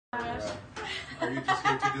Are you just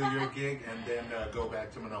here to do your gig and then go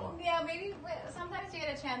back to Manila? Yeah, maybe sometimes you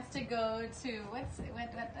get a chance to go to what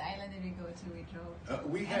island did we go to? We drove.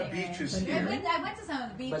 We have beaches here. I went to some of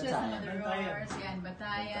the beaches, some of the Batayan. roars, yeah, in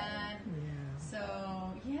Batayan.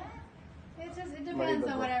 So yeah, it depends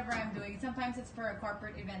Maribago. on whatever I'm doing. Sometimes it's for a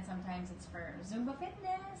corporate event, sometimes it's for Zumba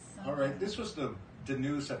fitness. All right, this was the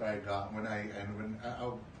news that I got when I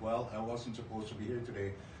wasn't supposed to be here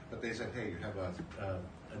today, but they said, hey, you have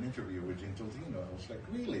an interview with Regine Tolentino. I was like,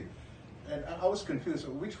 really? And I was confused.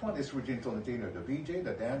 Which one is Regine Tolentino? The VJ,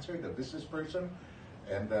 the dancer, the business person,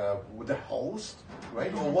 and the host,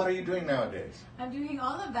 right? Or what are you doing nowadays? I'm doing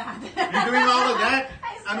all of that. You're doing all of that?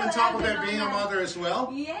 And on top of that, being a mother as well?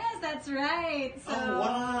 Yes, that's right. So, oh,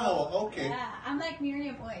 wow. Okay. Yeah, I'm like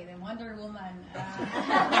Miriam Oy, the Wonder Woman.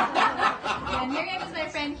 Yeah, Miriam is my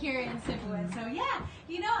friend here in Cebu. And so, yeah,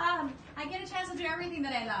 I get a chance to do everything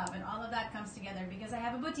that I love, and all of that comes together because I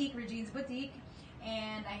have a boutique, Regine's Boutique,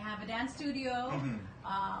 and I have a dance studio. Mm-hmm.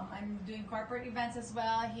 I'm doing corporate events as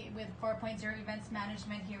well with 4.0 Events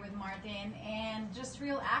Management here with Martin, and just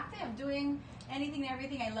real active, doing anything and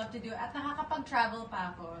everything I love to do. At nakakapag-travel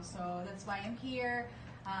pa ako, so that's why I'm here.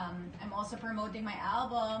 I'm also promoting my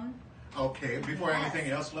album. Okay, before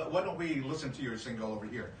anything else, why don't we listen to your single over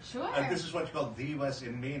here? Sure. This is what you call Divas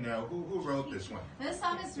in Me. Now, who wrote this one? This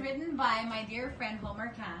song is written by my dear friend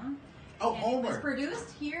Homer Kang. Oh, and Homer. It was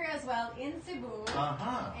produced here as well in Cebu.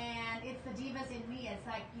 Uh-huh. And it's the divas in me. It's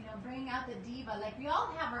like, bringing out the diva. Like, we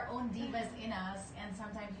all have our own divas in us, and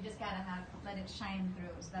sometimes you just gotta let it shine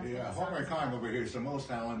through. So that's Yeah, what the song Homer is Khan about. over here is the most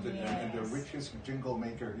talented and the Yes. richest jingle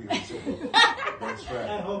maker here in Cebu. That's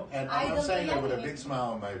right. And I'm saying that with a big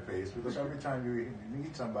smile on my face because every time you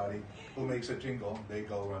meet somebody who makes a jingle, they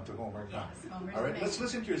go run to Homer Khan. Yes, Homer's All right, amazing. let's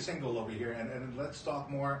listen to your single over here and let's talk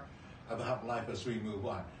more about life as we move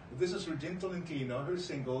on. This is Regine Tolentino, her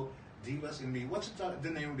single, Divas in Me. What's the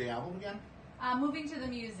name of the album again? Moving to the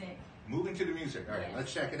music. Moving to the Music. All right, Yes.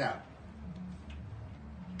 let's check it out.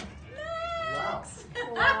 Wow.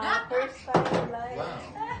 Wow, first time in life. Wow.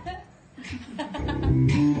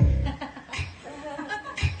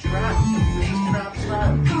 Trap. This is Trap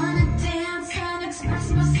Trap. Gonna dance and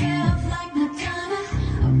express myself like Madonna.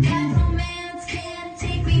 A bad romance can't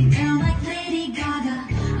take me down like Lady Gaga.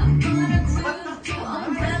 I'm gonna groove to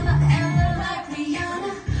Umbrella Ella like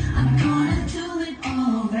Rihanna. I'm gonna do it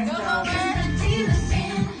all. Go, Homer. The divas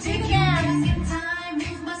in, take it back in time.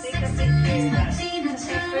 Move my sexy legs like Tina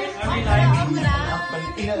Turner.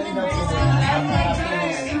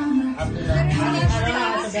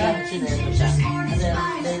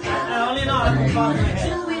 I only know how to follow my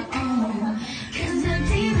head.